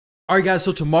All right, guys,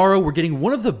 so tomorrow we're getting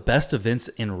one of the best events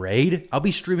in Raid. I'll be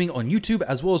streaming on YouTube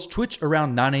as well as Twitch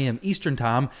around 9 a.m. Eastern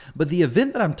time, but the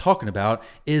event that I'm talking about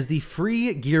is the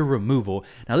free gear removal.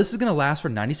 Now, this is going to last for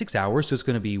 96 hours, so it's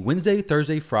going to be Wednesday,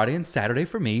 Thursday, Friday, and Saturday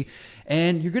for me,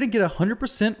 and you're going to get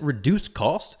 100% reduced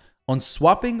cost on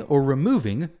swapping or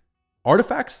removing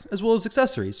artifacts as well as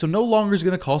accessories. So no longer is it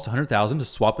going to cost 100,000 to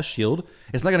swap a shield.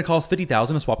 It's not going to cost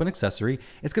 50,000 to swap an accessory.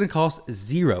 It's going to cost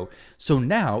 0. So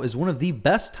now is one of the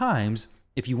best times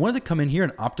if you wanted to come in here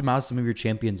and optimize some of your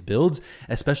champions builds,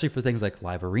 especially for things like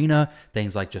live arena,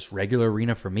 things like just regular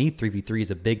arena for me. 3v3 is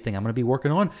a big thing I'm going to be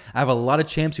working on. I have a lot of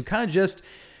champs who kind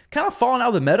of fallen out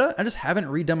of the meta. I just haven't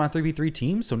redone my 3v3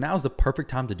 team. So now is the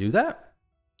perfect time to do that.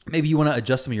 Maybe you want to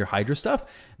adjust some of your Hydra stuff.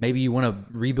 Maybe you want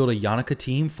to rebuild a Yannicka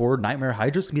team for Nightmare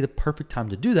Hydra. It's going to be the perfect time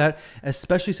to do that,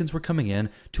 especially since we're coming in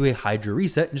to a Hydra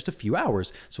reset in just a few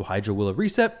hours. So Hydra will have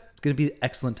reset. It's going to be the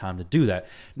excellent time to do that.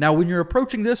 Now, when you're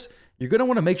approaching this, you're going to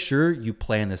want to make sure you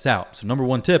plan this out. So number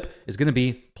one tip is going to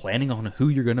be planning on who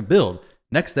you're going to build.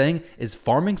 Next thing is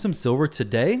farming some silver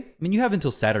today. I mean, you have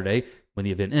until Saturday when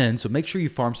the event ends, so make sure you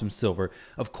farm some silver.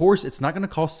 Of course, it's not going to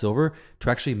cost silver to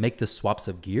actually make the swaps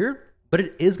of gear, but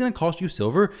it is going to cost you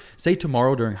silver. Say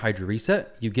tomorrow during Hydra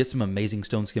Reset, you get some amazing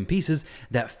stone skin pieces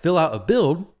that fill out a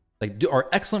build, are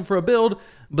excellent for a build,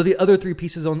 but the other 3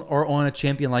 pieces are on a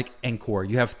champion like Ancora.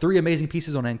 You have 3 amazing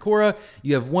pieces on Ancora.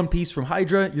 You have 1 piece from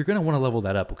Hydra. You're going to want to level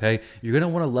that up, okay? You're going to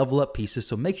want to level up pieces,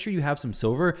 so make sure you have some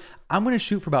silver. I'm going to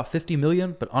shoot for about 50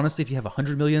 million, but honestly, if you have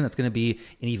 100 million, that's going to be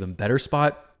an even better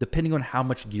spot, depending on how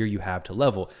much gear you have to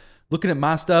level. Looking at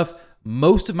my stuff,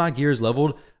 most of my gear is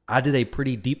leveled. I did a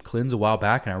pretty deep cleanse a while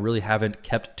back, and I really haven't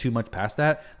kept too much past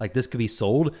that. Like, this could be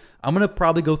sold. I'm going to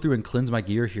probably go through and cleanse my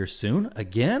gear here soon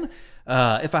again,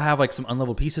 if I have like some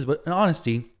unleveled pieces. But in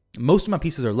honesty, most of my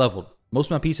pieces are leveled. Most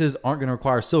of my pieces aren't going to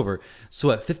require silver.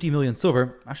 So at 50 million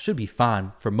silver, I should be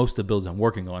fine for most of the builds I'm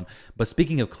working on. But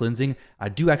speaking of cleansing, I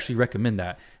do actually recommend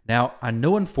that. Now, I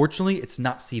know unfortunately it's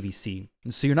not CVC.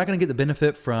 So you're not going to get the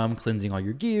benefit from cleansing all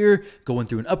your gear, going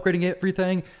through and upgrading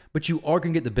everything, but you are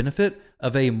going to get the benefit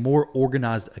of a more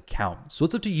organized account. So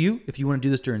it's up to you if you want to do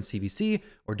this during CVC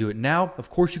or do it now. Of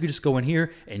course, you could just go in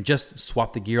here and just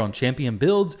swap the gear on champion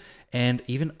builds and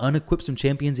even unequip some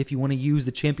champions if you want to use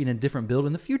the champion in a different build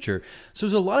in the future. So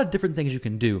there's a lot of different things you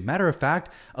can do. Matter of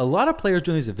fact, a lot of players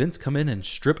during these events come in and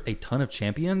strip a ton of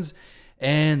champions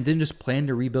and then just plan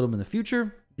to rebuild them in the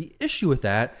future. The issue with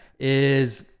that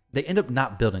is they end up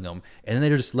not building them, and then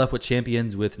they're just left with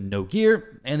champions with no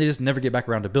gear, and they just never get back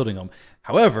around to building them.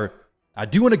 However, I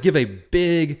do want to give a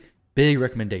big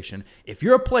recommendation. If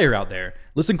you're a player out there,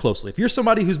 listen closely. If you're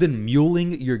somebody who's been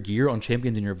muling your gear on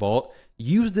champions in your vault,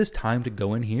 use this time to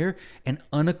go in here and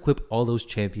unequip all those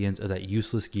champions of that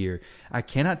useless gear. I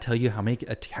cannot tell you how many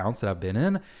accounts that I've been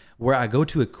in where I go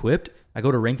to equipped, I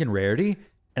go to rank and rarity,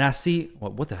 and I see,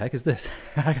 well, what the heck is this?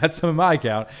 I got some in my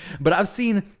account, but I've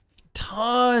seen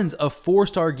tons of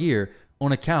 4-star gear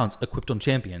on accounts equipped on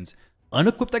champions.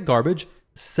 Unequip that garbage,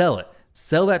 sell it.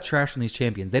 Sell that trash from these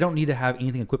champions. They don't need to have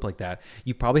anything equipped like that.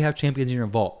 You probably have champions in your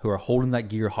vault who are holding that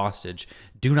gear hostage.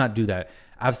 Do not do that.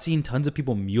 I've seen tons of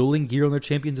people muling gear on their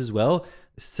champions as well.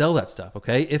 Sell that stuff,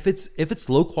 okay? If it's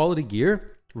low quality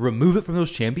gear, remove it from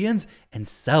those champions and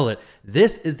sell it.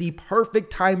 This is the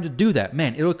perfect time to do that.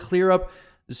 Man, it'll clear up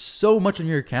so much on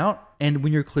your account, and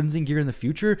when you're cleansing gear in the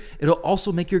future, it'll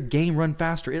also make your game run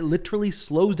faster. It literally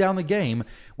slows down the game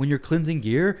when you're cleansing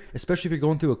gear, especially if you're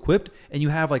going through equipped and you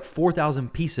have like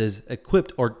 4,000 pieces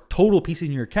equipped or total pieces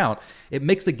in your account. It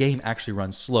makes the game actually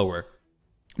run slower.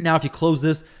 Now, if you close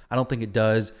this, I don't think it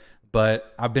does,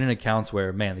 but I've been in accounts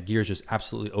where, man, the gear is just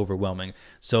absolutely overwhelming.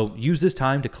 So use this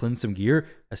time to cleanse some gear,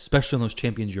 especially on those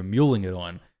champions you're muling it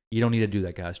on. You don't need to do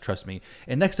that, guys. Trust me.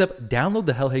 And next up, download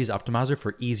the Hell Hades Optimizer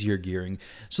for easier gearing.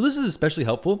 So this is especially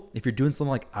helpful if you're doing something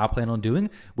like I plan on doing,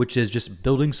 which is just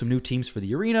building some new teams for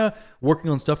the arena, working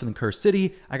on stuff in the Cursed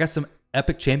City. I got some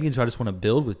epic champions who I just want to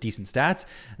build with decent stats.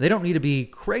 They don't need to be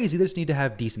crazy. They just need to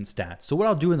have decent stats. So what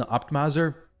I'll do in the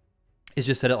Optimizer is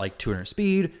just set it like 200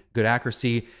 speed, good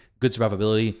accuracy, good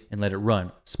survivability, and let it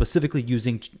run, specifically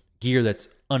using gear that's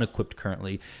unequipped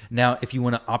currently. Now, if you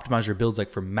want to optimize your builds like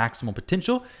for maximal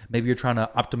potential, maybe you're trying to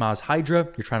optimize Hydra,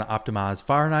 you're trying to optimize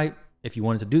Fire Knight. If you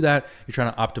wanted to do that, you're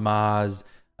trying to optimize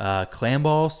Clan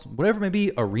Boss, whatever it may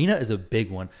be. Arena is a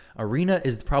big one. Arena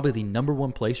is probably the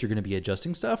 #1 place you're going to be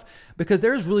adjusting stuff because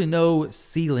there's really no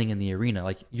ceiling in the arena.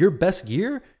 Like, your best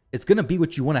gear, it's going to be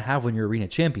what you want to have when you're arena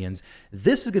champions.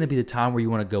 This is going to be the time where you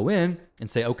want to go in and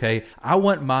say, okay, I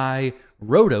want my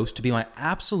Rhodos to be my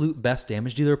absolute best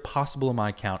damage dealer possible in my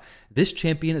account. This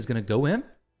champion is going to go in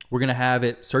We're going to have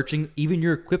it searching even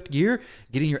your equipped gear,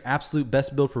 getting your absolute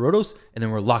best build for Rotos, and then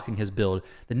we're locking his build.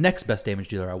 The next best damage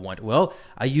dealer I want. Well,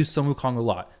 I use Sun Wukong a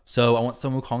lot, so I want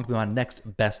Sun Wukong to be my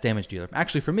next best damage dealer.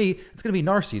 Actually, for me, it's going to be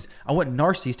Narcisse. I want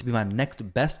Narcisse to be my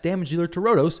next best damage dealer to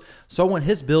Rotos, so I want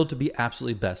his build to be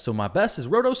absolutely best. So my best is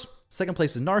Rotos, second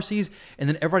place is Narcisse, and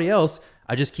then everybody else,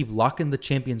 I just keep locking the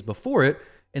champions before it.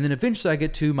 And then eventually I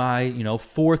get to my,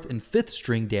 fourth and fifth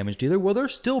string damage dealer where they're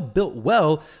still built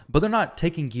well, but they're not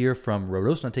taking gear from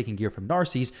Rotos, not taking gear from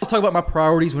Narcisse. Let's talk about my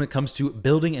priorities when it comes to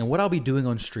building and what I'll be doing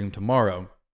on stream tomorrow.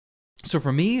 So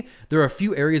for me, there are a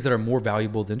few areas that are more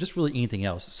valuable than just really anything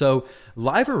else. So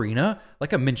live arena,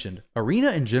 like I mentioned,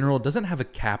 arena in general doesn't have a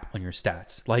cap on your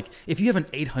stats. Like if you have an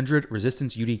 800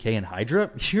 resistance UDK and Hydra,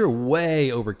 you're way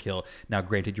overkill. Now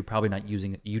granted, you're probably not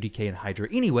using UDK and Hydra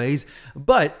anyways,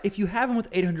 but if you have them with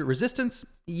 800 resistance,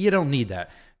 you don't need that.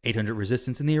 800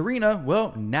 resistance in the arena,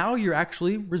 well, now you're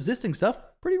actually resisting stuff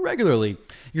pretty regularly.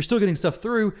 You're still getting stuff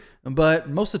through, but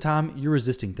most of the time you're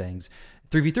resisting things.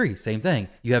 3v3, same thing.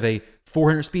 You have a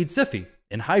 400 speed Siphi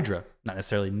in Hydra. Not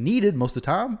necessarily needed most of the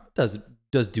time.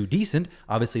 Does do decent.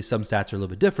 Obviously, some stats are a little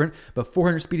bit different, but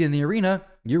 400 speed in the arena,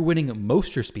 you're winning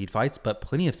most of your speed fights, but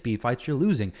plenty of speed fights you're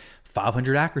losing.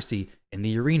 500 accuracy in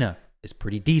the arena is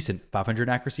pretty decent. 500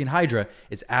 accuracy in Hydra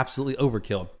is absolutely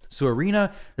overkill. So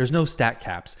arena, there's no stat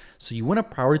caps. So you want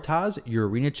to prioritize your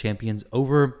arena champions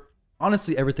over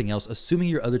honestly everything else, assuming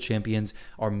your other champions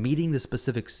are meeting the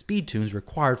specific speed tunes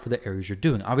required for the areas you're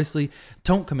doing. Obviously,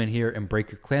 don't come in here and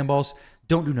break your clan boss.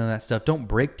 Don't do none of that stuff. Don't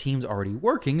break teams already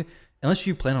working unless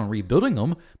you plan on rebuilding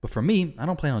them. But for me, I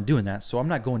don't plan on doing that, so I'm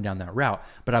not going down that route.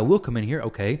 But I will come in here,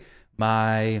 okay,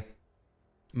 my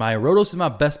Rotos is my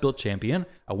best built champion.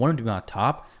 I want him to be my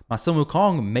top. My Sun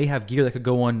Wukong may have gear that could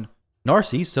go on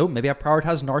Narcisse, so maybe I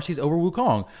prioritize Narcisse over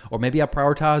Wukong, or maybe I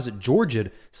prioritize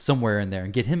Georgid somewhere in there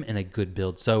and get him in a good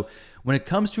build. So when it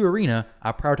comes to arena,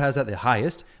 I prioritize that the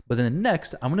highest, but then the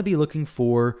next, I'm going to be looking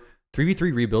for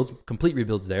 3v3 rebuilds, complete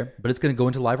rebuilds there, but it's going to go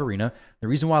into live arena. The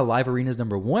reason why live arena is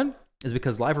number one is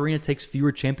because live arena takes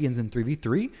fewer champions than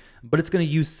 3v3, but it's going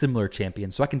to use similar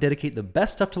champions. So I can dedicate the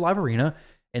best stuff to live arena,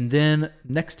 and then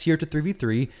next tier to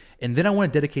 3v3, and then I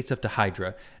want to dedicate stuff to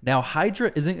Hydra. Now,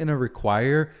 Hydra isn't going to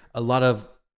require a lot of,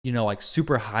 like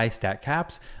super high stat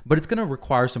caps, but it's going to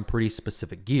require some pretty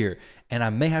specific gear. And I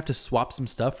may have to swap some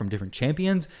stuff from different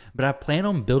champions, but I plan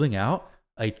on building out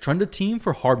a Trunda team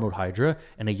for hard mode Hydra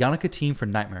and a Yannicka team for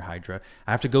Nightmare Hydra.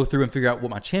 I have to go through and figure out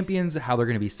what my champions, how they're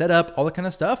going to be set up, all that kind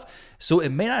of stuff. So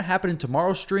it may not happen in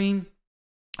tomorrow's stream.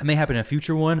 It may happen in a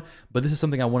future one, but this is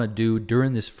something I want to do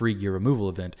during this free gear removal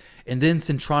event. And then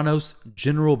Centranos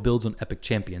general builds on epic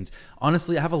champions.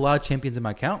 Honestly, I have a lot of champions in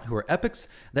my account who are epics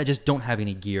that just don't have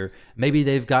any gear. Maybe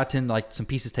they've gotten like some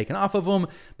pieces taken off of them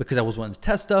because I was wanting to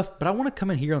test stuff, but I want to come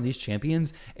in here on these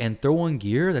champions and throw on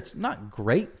gear that's not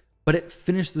great, but it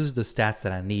finishes the stats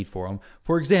that I need for them.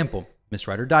 For example,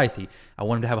 Mistrider Dythe. I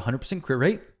want him to have 100% crit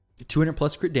rate, 200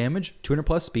 plus crit damage, 200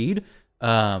 plus speed.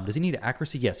 Does he need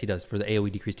accuracy? Yes, he does for the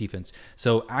AoE decreased defense.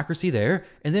 So accuracy there,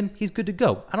 and then he's good to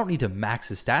go. I don't need to max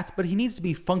his stats, but he needs to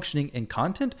be functioning in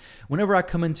content. Whenever I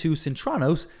come into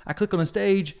Centranos, I click on a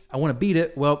stage, I want to beat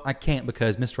it. Well, I can't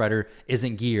because Mistrider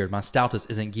isn't geared. My Stoutus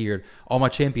isn't geared. All my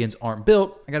champions aren't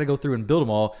built. I got to go through and build them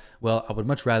all. Well, I would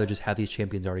much rather just have these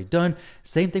champions already done.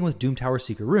 Same thing with Doom Tower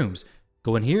Seeker Rooms.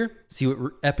 Go in here, see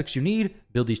what epics you need,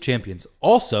 build these champions.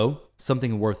 Also,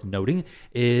 something worth noting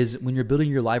is when you're building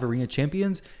your live arena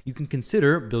champions, you can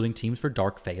consider building teams for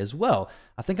Dark Fae as well.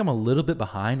 I think I'm a little bit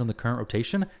behind on the current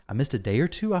rotation. I missed a day or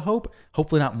two, I hope.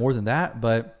 Hopefully not more than that,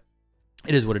 but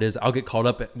it is what it is. I'll get caught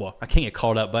up. Well, I can't get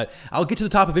caught up, but I'll get to the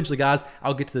top eventually, guys.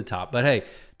 I'll get to the top. But hey,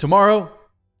 tomorrow,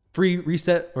 free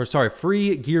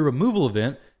gear removal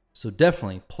event. So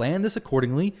definitely plan this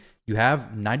accordingly. You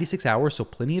have 96 hours, so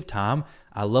plenty of time.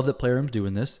 I love that Playroom's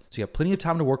doing this. So you have plenty of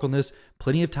time to work on this,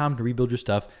 plenty of time to rebuild your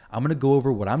stuff. I'm going to go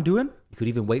over what I'm doing. You could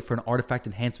even wait for an artifact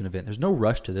enhancement event. There's no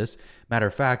rush to this. Matter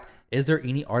of fact, is there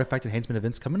any artifact enhancement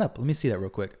events coming up? Let me see that real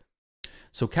quick.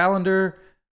 So calendar,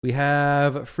 we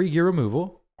have free gear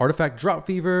removal, artifact drop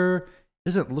fever.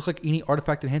 Doesn't look like any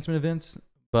artifact enhancement events,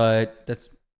 but I guess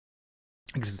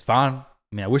it's fine.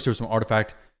 I mean, I wish there was some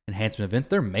artifact enhancement events.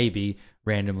 There may be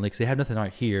randomly because they have nothing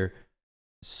right here.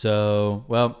 So,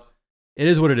 well, it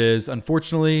is what it is.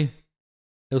 Unfortunately,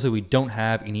 it looks like we don't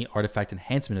have any artifact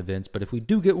enhancement events, but if we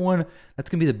do get one, that's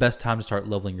going to be the best time to start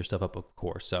leveling your stuff up, of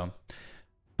course. So,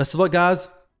 best of luck, guys.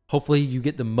 Hopefully, you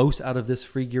get the most out of this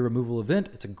free gear removal event.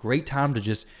 It's a great time to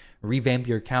just revamp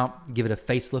your account, give it a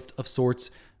facelift of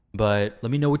sorts, But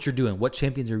let me know what you're doing. What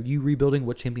champions are you rebuilding?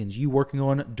 What champions are you working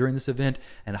on during this event?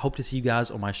 And I hope to see you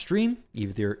guys on my stream,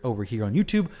 either over here on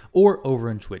YouTube or over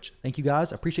on Twitch. Thank you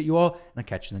guys. I appreciate you all, and I'll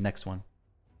catch you in the next one.